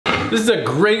This is a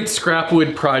great scrap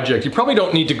wood project. You probably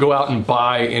don't need to go out and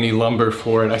buy any lumber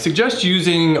for it. I suggest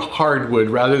using hardwood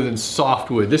rather than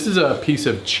softwood. This is a piece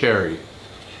of cherry.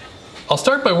 I'll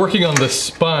start by working on the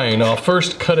spine. I'll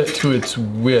first cut it to its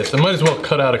width. I might as well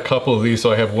cut out a couple of these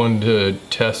so I have one to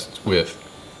test with.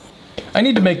 I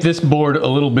need to make this board a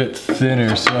little bit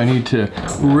thinner, so I need to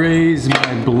raise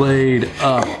my blade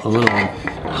up a little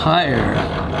higher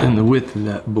than the width of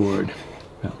that board.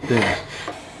 About there.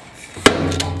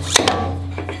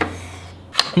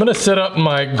 I'm gonna set up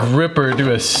my gripper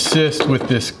to assist with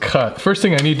this cut. First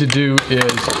thing I need to do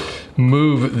is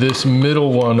move this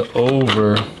middle one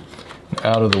over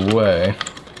out of the way.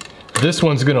 This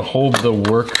one's gonna hold the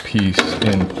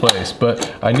workpiece in place,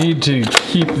 but I need to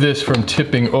keep this from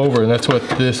tipping over, and that's what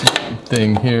this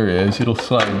thing here is. It'll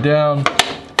slide down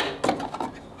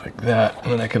like that,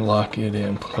 and then I can lock it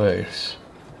in place.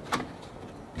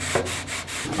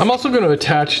 I'm also going to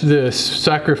attach this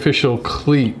sacrificial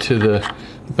cleat to the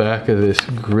back of this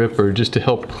gripper just to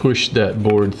help push that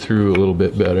board through a little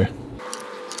bit better.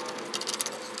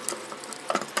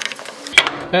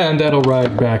 And that'll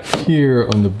ride back here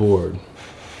on the board.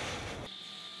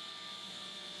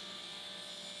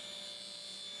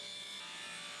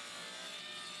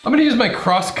 I'm going to use my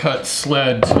crosscut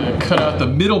sled to cut out the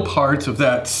middle parts of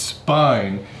that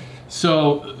spine.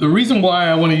 So the reason why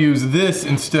I want to use this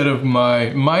instead of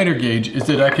my miter gauge is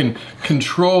that I can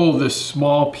control this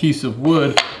small piece of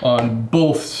wood on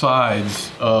both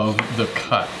sides of the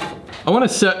cut. I want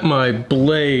to set my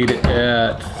blade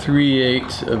at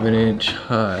 3/8 of an inch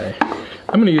high.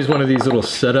 I'm going to use one of these little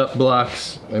setup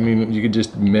blocks. I mean, you could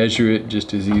just measure it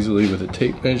just as easily with a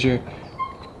tape measure.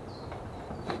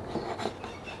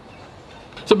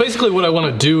 So basically what I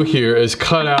want to do here is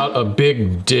cut out a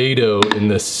big dado in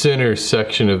the center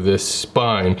section of this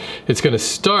spine. It's going to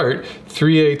start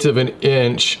 3/8 of an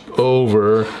inch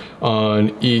over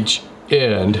on each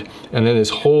end, and then this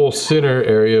whole center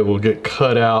area will get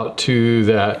cut out to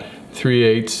that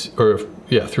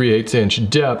 3/8 inch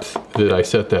depth that I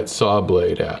set that saw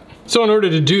blade at. So in order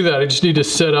to do that, I just need to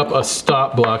set up a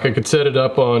stop block. I could set it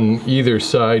up on either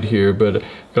side here, but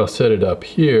I'll set it up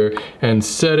here and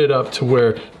set it up to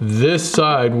where this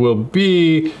side will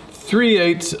be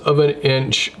 3/8 of an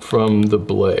inch from the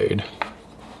blade.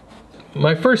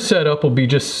 My first setup will be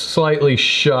just slightly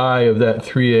shy of that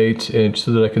 3/8 inch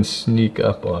so that I can sneak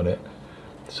up on it.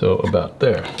 So about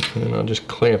there. And I'll just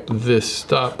clamp this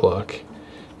stop block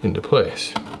into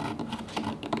place.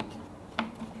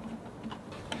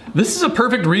 This is a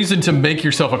perfect reason to make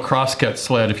yourself a crosscut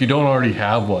sled if you don't already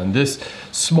have one. This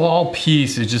small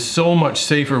piece is just so much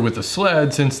safer with the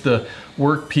sled since the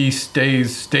workpiece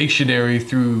stays stationary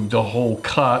through the whole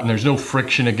cut and there's no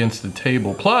friction against the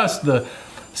table. Plus, the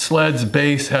sled's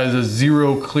base has a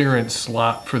 0 clearance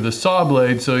slot for the saw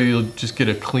blade, so you'll just get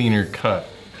a cleaner cut.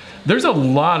 There's a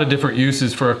lot of different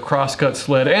uses for a crosscut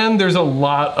sled, and there's a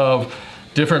lot of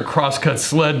different crosscut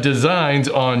sled designs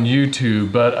on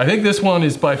YouTube, but I think this one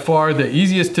is by far the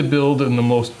easiest to build and the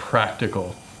most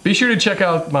practical. Be sure to check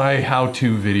out my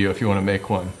how-to video if you want to make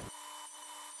one.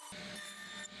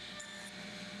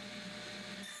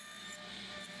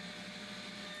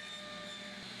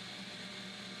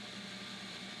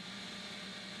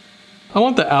 I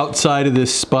want the outside of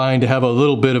this spine to have a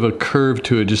little bit of a curve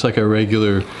to it, just like a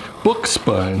regular book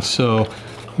spine. So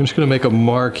I'm just going to make a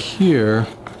mark here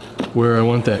where I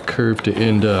want that curve to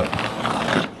end up.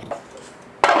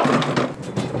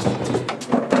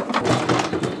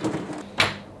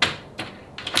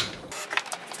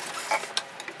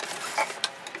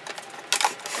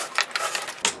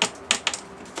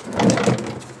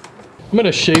 I'm going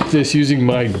to shape this using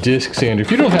my disc sander. If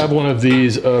you don't have one of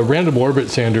these, a random orbit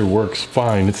sander works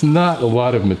fine. It's not a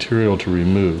lot of material to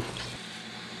remove.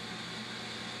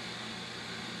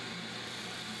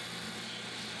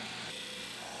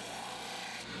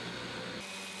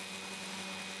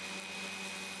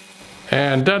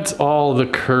 And that's all the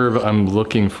curve I'm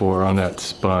looking for on that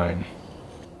spine.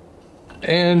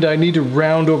 And I need to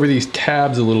round over these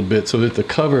tabs a little bit so that the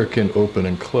cover can open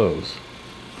and close.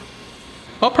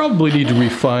 I'll probably need to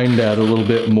refine that a little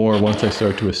bit more once I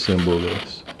start to assemble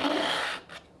this.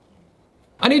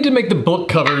 I need to make the book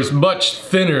covers much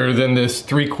thinner than this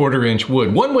 3/4 inch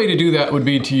wood. One way to do that would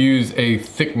be to use a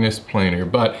thickness planer,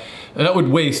 but that would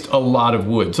waste a lot of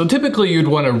wood. So typically you'd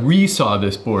want to resaw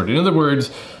this board. In other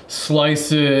words,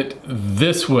 slice it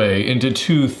this way into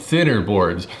 2 thinner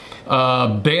boards.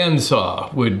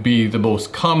 bandsaw would be the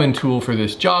most common tool for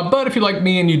this job, but if you're like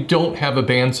me and you don't have a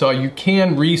bandsaw, you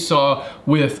can resaw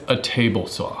with a table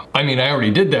saw. I mean, I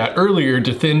already did that earlier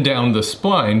to thin down the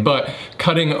spline, but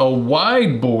cutting a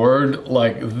wide board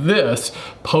like this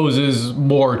poses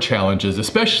more challenges,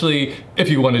 especially if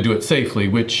you want to do it safely,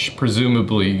 which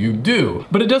presumably you do.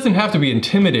 But it doesn't have to be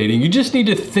intimidating. You just need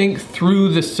to think through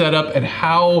the setup and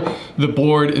how the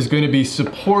board is going to be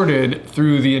supported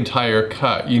through the entire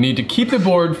cut. You need to keep the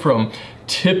board from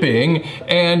tipping,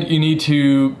 and you need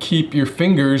to keep your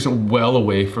fingers well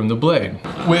away from the blade.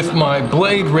 With my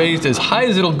blade raised as high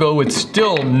as it'll go, it's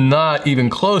still not even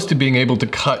close to being able to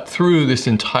cut through this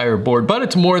entire board, but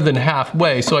it's more than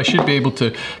halfway, so I should be able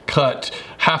to cut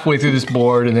halfway through this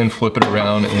board and then flip it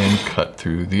around and cut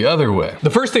through the other way. The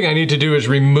first thing I need to do is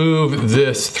remove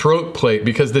this throat plate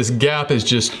because this gap is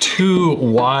just too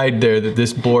wide there that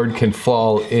this board can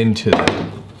fall into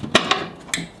that.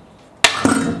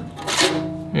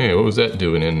 Hey, what was that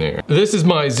doing in there? This is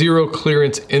my zero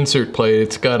clearance insert plate.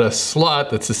 It's got a slot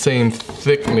that's the same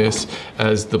thickness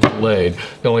as the blade.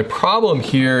 The only problem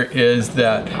here is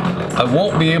that I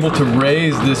won't be able to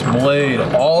raise this blade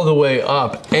all the way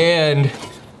up and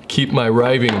keep my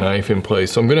riving knife in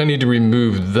place. So I'm gonna need to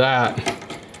remove that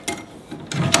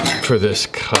for this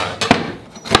cut.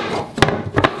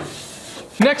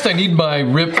 Next, I need my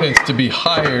rib fence to be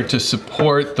higher to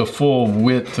support the full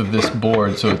width of this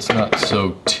board so it's not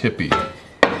so tippy.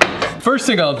 First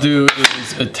thing I'll do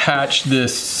is attach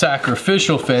this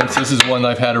sacrificial fence. This is one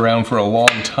I've had around for a long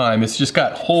time. It's just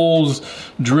got holes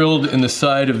drilled in the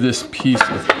side of this piece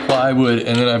of plywood,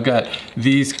 and then I've got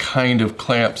these kind of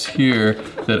clamps here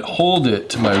that hold it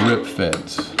to my rib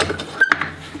fence.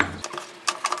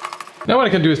 Now what I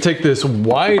can do is take this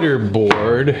wider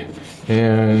board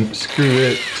and screw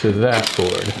it to that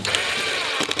board.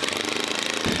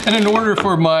 And in order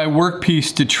for my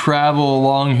workpiece to travel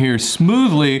along here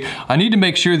smoothly, I need to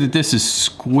make sure that this is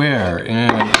square.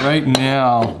 And right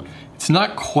now, it's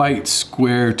not quite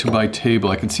square to my table.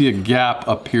 I can see a gap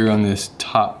up here on this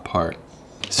top part.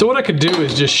 So what I could do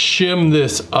is just shim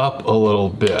this up a little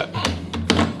bit.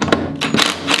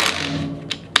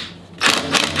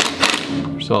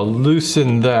 So I'll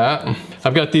loosen that.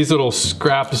 I've got these little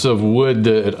scraps of wood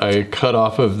that I cut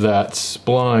off of that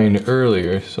spline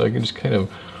earlier, so I can just kind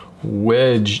of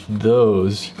wedge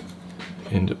those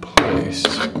into place.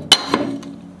 That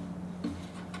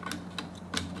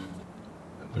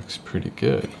looks pretty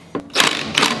good.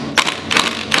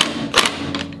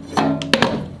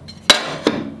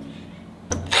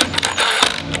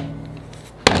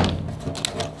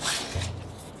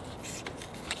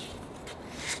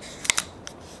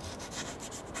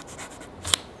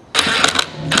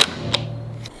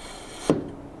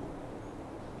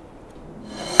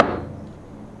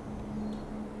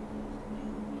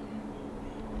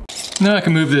 Now I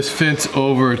can move this fence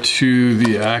over to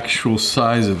the actual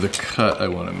size of the cut I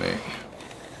want to make.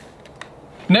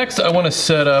 Next, I want to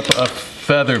set up a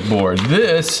feather board.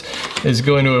 This is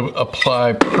going to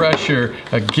apply pressure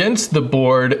against the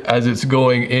board as it's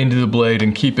going into the blade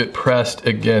and keep it pressed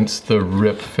against the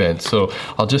rip fence. So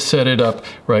I'll just set it up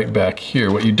right back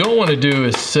here. What you don't want to do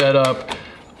is set up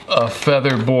a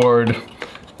feather board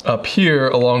up here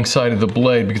alongside of the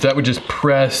blade, because that would just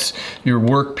press your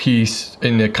workpiece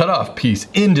and the cutoff piece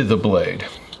into the blade.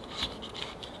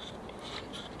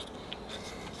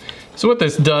 So what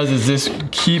this does is this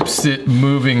keeps it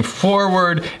moving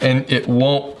forward and it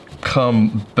won't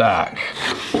come back.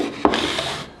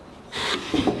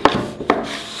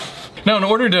 Now, in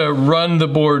order to run the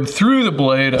board through the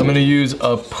blade, I'm going to use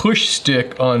a push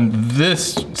stick on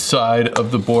this side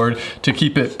of the board to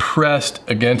keep it pressed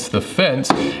against the fence.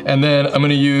 And then I'm going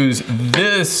to use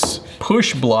this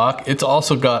push block. It's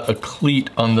also got a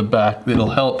cleat on the back that'll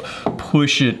help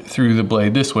push it through the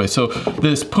blade this way. So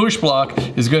this push block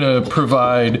is going to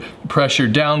provide pressure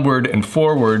downward and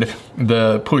forward.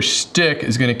 The push stick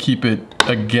is going to keep it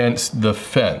against the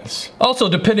fence. Also,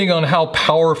 depending on how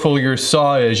powerful your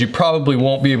saw is, you probably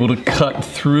won't be able to cut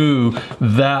through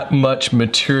that much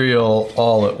material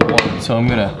all at once. So I'm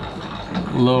going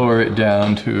to lower it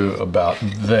down to about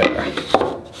there.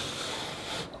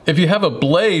 If you have a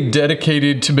blade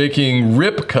dedicated to making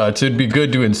rip cuts, it'd be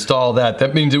good to install that.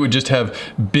 That means it would just have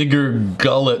bigger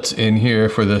gullets in here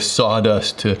for the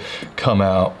sawdust to come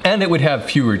out, and it would have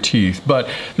fewer teeth. But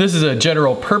this is a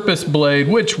general purpose blade,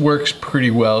 which works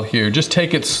pretty well here. Just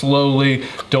take it slowly,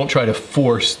 don't try to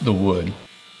force the wood.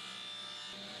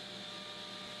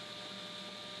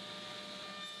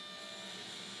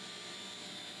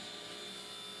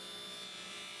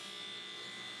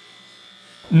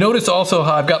 Notice also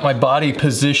how I've got my body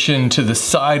positioned to the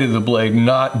side of the blade,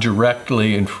 not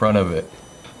directly in front of it.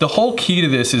 The whole key to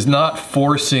this is not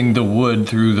forcing the wood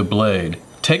through the blade.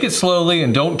 Take it slowly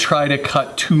and don't try to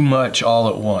cut too much all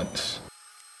at once.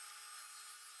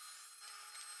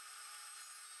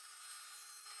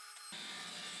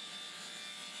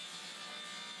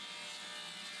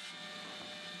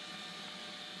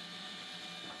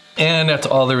 And that's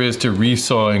all there is to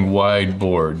resawing wide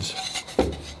boards.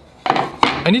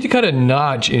 I need to cut a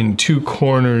notch in 2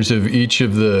 corners of each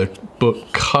of the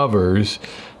book covers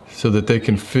so that they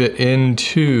can fit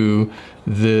into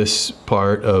this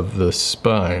part of the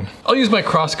spine. I'll use my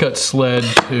crosscut sled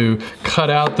to cut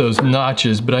out those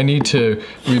notches, but I need to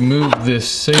remove this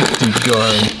safety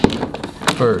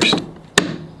guard first.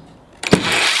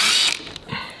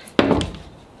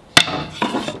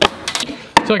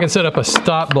 So I can set up a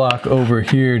stop block over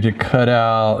here to cut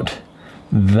out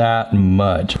that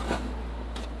much.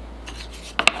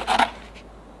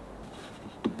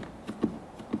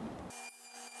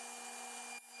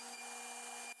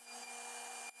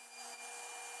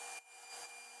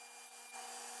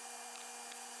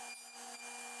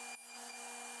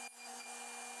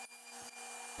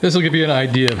 This will give you an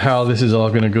idea of how this is all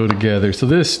going to go together. So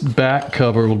this back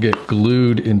cover will get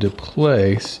glued into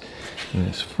place, and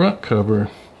this front cover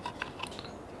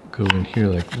go in here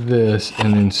like this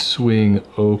and then swing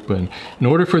open. In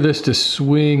order for this to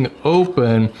swing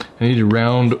open, I need to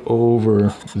round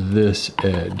over this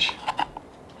edge.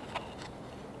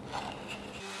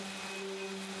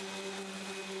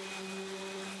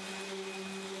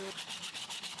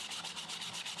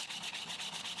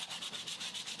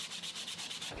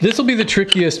 This will be the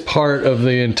trickiest part of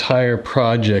the entire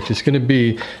project. It's going to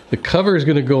be, the cover is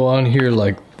going to go on here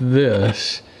like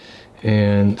this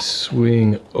and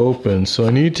swing open. So I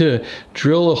need to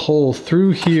drill a hole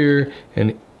through here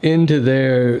and into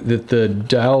there that the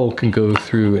dowel can go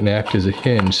through and act as a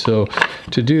hinge. So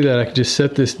to do that, I can just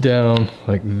set this down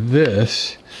like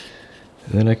this,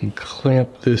 and then I can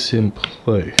clamp this in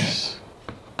place.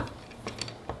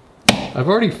 I've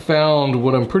already found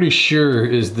what I'm pretty sure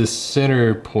is the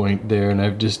center point there, and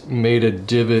I've just made a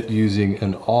divot using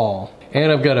an awl.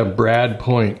 And I've got a brad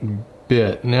point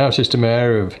bit. Now it's just a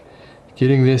matter of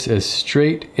getting this as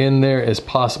straight in there as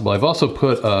possible. I've also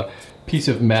put a piece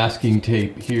of masking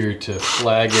tape here to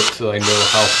flag it so I know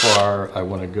how far I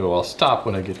want to go. I'll stop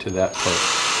when I get to that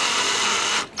part.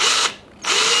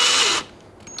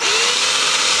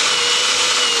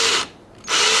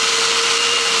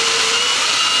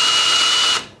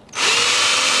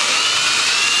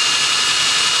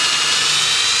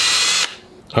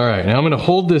 All right, now I'm going to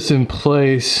hold this in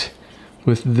place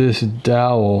with this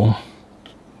dowel,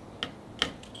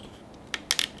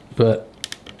 but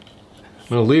I'm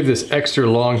going to leave this extra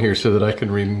long here so that I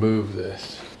can remove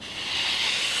this.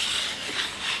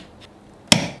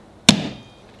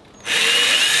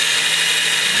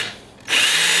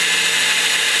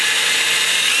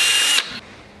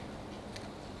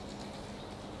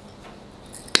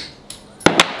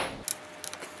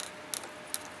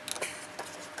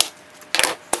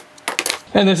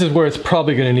 And this is where it's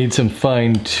probably going to need some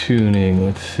fine tuning.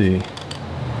 Let's see.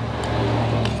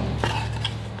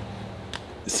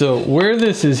 So where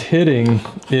this is hitting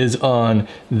is on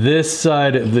this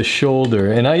side of the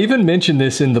shoulder. And I even mentioned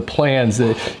this in the plans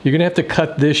that you're going to have to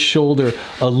cut this shoulder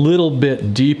a little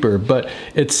bit deeper, but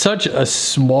it's such a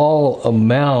small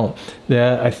amount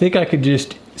that I think I could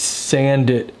just sand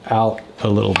it out a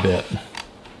little bit.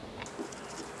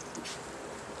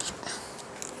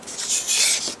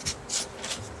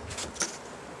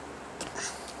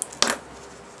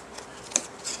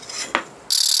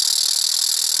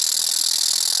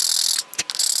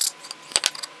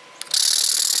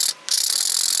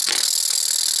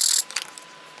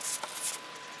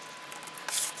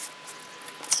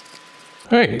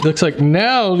 All right, looks like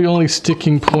now the only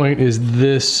sticking point is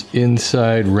this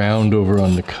inside round over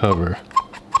on the cover.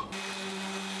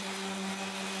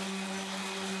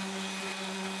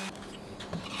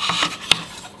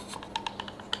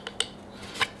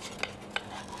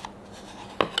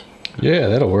 Yeah,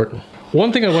 that'll work.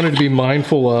 One thing I wanted to be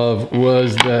mindful of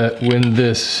was that when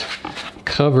this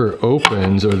cover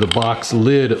opens, or the box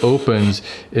lid opens,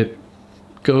 it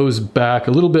goes back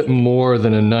a little bit more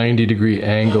than a 90-degree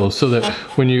angle so that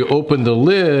when you open the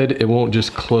lid, it won't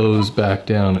just close back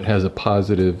down. It has a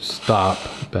positive stop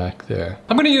back there.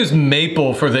 I'm gonna use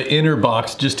maple for the inner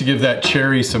box just to give that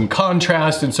cherry some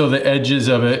contrast, and so the edges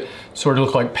of it sort of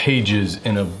look like pages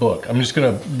in a book. I'm just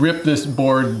gonna rip this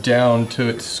board down to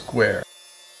its square.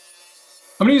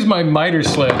 I'm gonna use my miter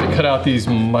sled to cut out these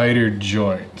miter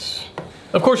joints.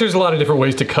 Of course, there's a lot of different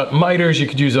ways to cut miters. You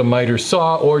could use a miter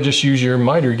saw or just use your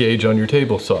miter gauge on your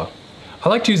table saw. I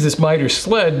like to use this miter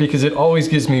sled because it always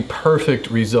gives me perfect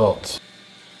results.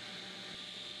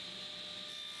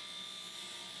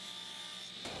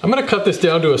 I'm going to cut this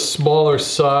down to a smaller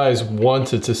size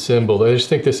once it's assembled. I just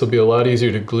think this will be a lot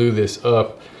easier to glue this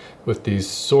up with these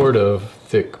sort of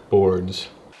thick boards.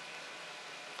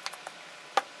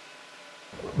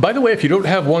 By the way, if you don't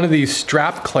have one of these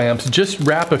strap clamps, just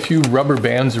wrap a few rubber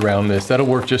bands around this. That'll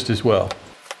work just as well.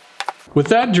 With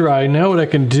that dry, now what I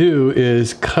can do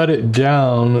is cut it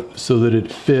down so that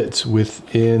it fits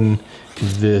within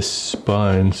this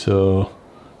spine. So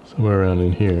somewhere around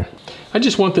in here. I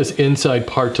just want this inside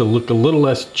part to look a little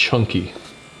less chunky.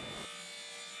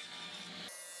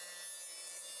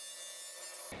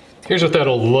 Here's what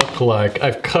that'll look like.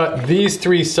 I've cut these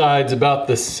three sides about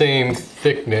the same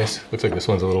thickness. Looks like this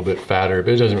one's a little bit fatter,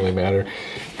 but it doesn't really matter.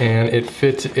 And it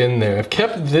fits in there. I've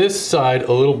kept this side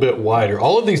a little bit wider.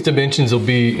 All of these dimensions will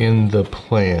be in the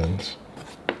plans.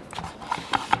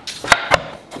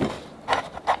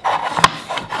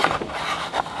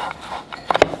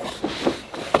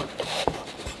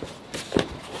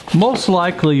 Most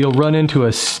likely you'll run into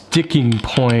a sticking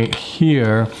point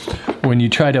here when you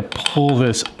try to pull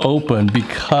this open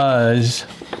because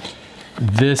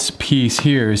this piece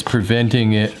here is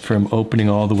preventing it from opening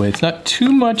all the way. It's not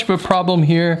too much of a problem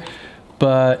here,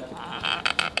 but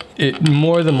it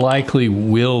more than likely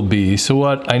will be. So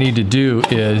what I need to do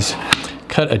is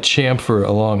cut a chamfer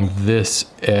along this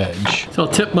edge. So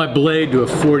I'll tip my blade to a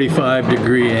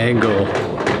 45-degree angle,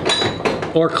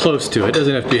 or close to it,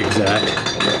 doesn't have to be exact.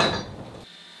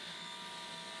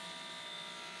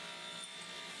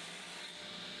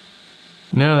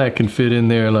 Now that can fit in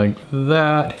there like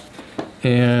that,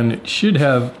 and it should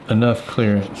have enough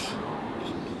clearance.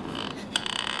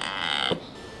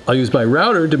 I'll use my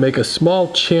router to make a small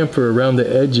chamfer around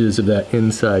the edges of that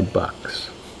inside box.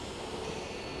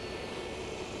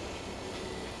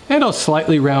 And I'll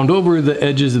slightly round over the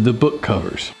edges of the book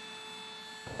covers.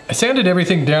 I sanded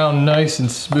everything down nice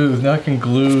and smooth. Now I can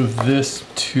glue this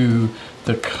to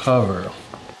the cover.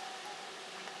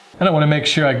 And I want to make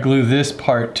sure I glue this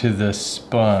part to the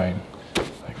spine,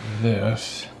 like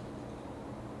this.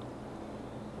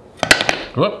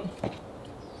 Whoop!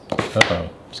 Uh-oh,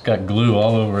 it's got glue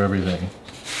all over everything.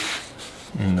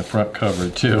 And the front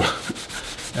cover too.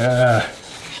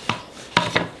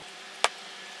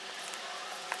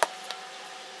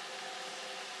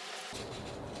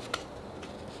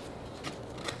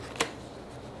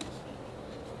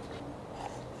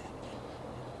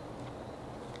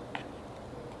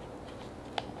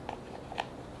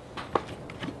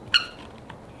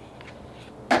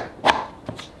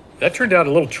 That turned out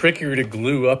a little trickier to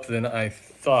glue up than I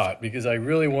thought because I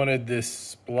really wanted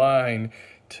this spline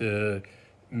to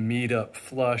meet up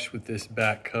flush with this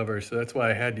back cover. So that's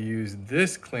why I had to use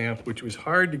this clamp, which was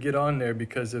hard to get on there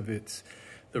because of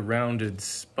the rounded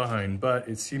spine, but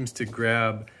it seems to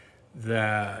grab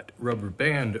that rubber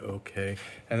band okay.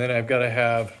 And then I've got to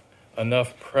have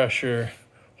enough pressure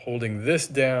holding this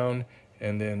down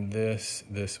and then this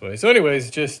way. So anyways,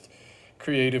 just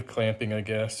creative clamping, I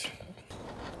guess.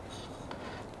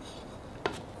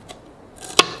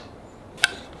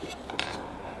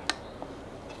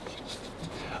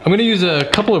 I'm going to use a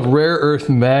couple of rare earth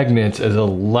magnets as a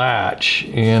latch,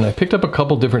 and I picked up a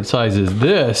couple different sizes.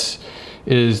 This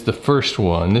is the first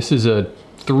one. This is a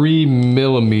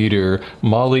 3mm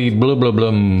Moly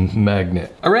WWMM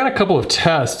magnet. I ran a couple of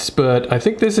tests, but I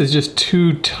think this is just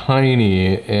too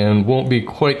tiny and won't be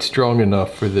quite strong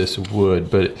enough for this wood,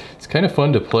 but it's kind of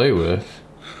fun to play with.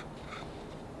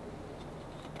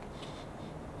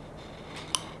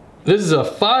 This is a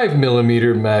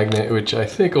 5mm magnet, which I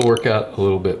think will work out a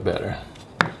little bit better.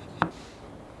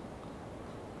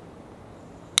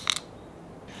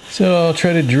 So I'll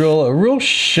try to drill a real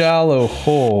shallow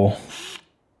hole.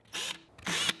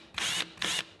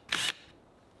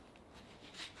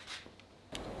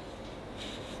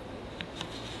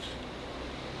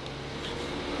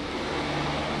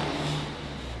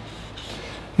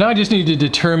 Now I just need to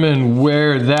determine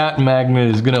where that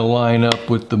magnet is going to line up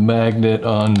with the magnet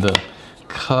on the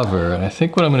cover. And I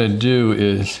think what I'm going to do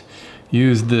is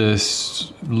use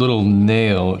this little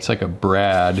nail. It's like a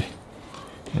brad.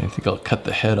 And I think I'll cut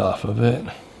the head off of it.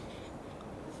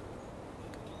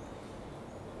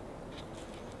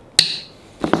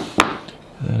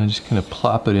 And then I just kind of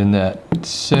plop it in that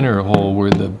center hole where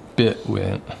the bit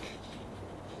went.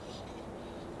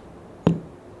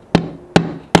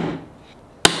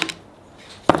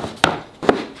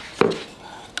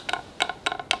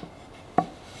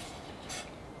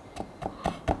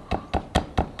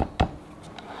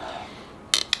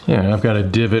 Yeah, I've got a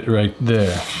divot right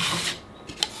there.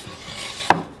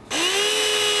 I'm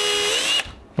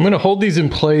going to hold these in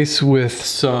place with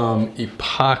some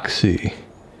epoxy.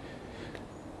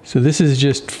 So this is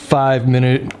just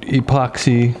 5-minute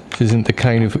epoxy. This isn't the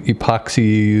kind of epoxy you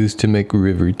use to make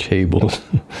river tables.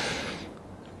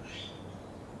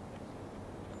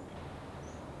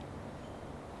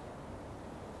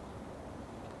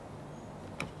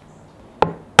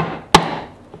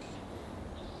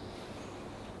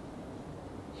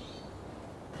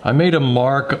 I made a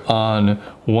mark on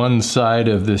one side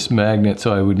of this magnet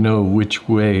so I would know which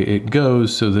way it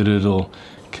goes so that it'll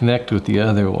connect with the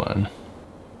other one.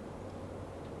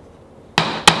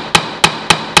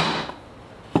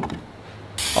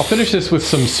 I'll finish this with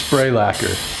some spray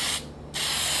lacquer.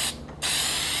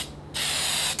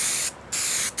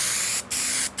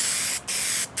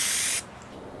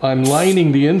 I'm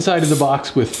lining the inside of the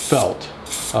box with felt.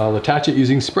 I'll attach it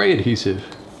using spray adhesive.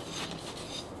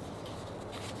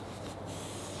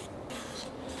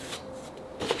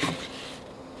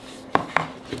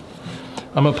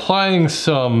 I'm applying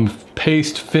some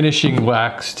paste finishing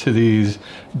wax to these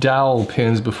dowel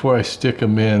pins before I stick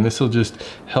them in. This will just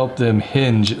help them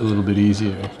hinge a little bit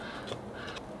easier.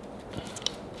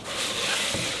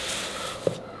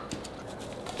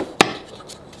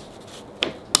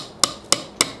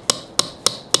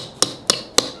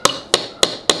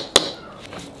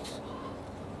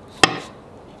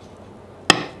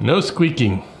 No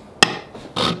squeaking.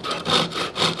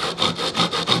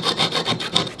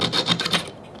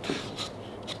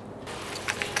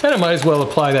 And I might as well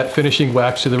apply that finishing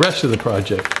wax to the rest of the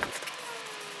project.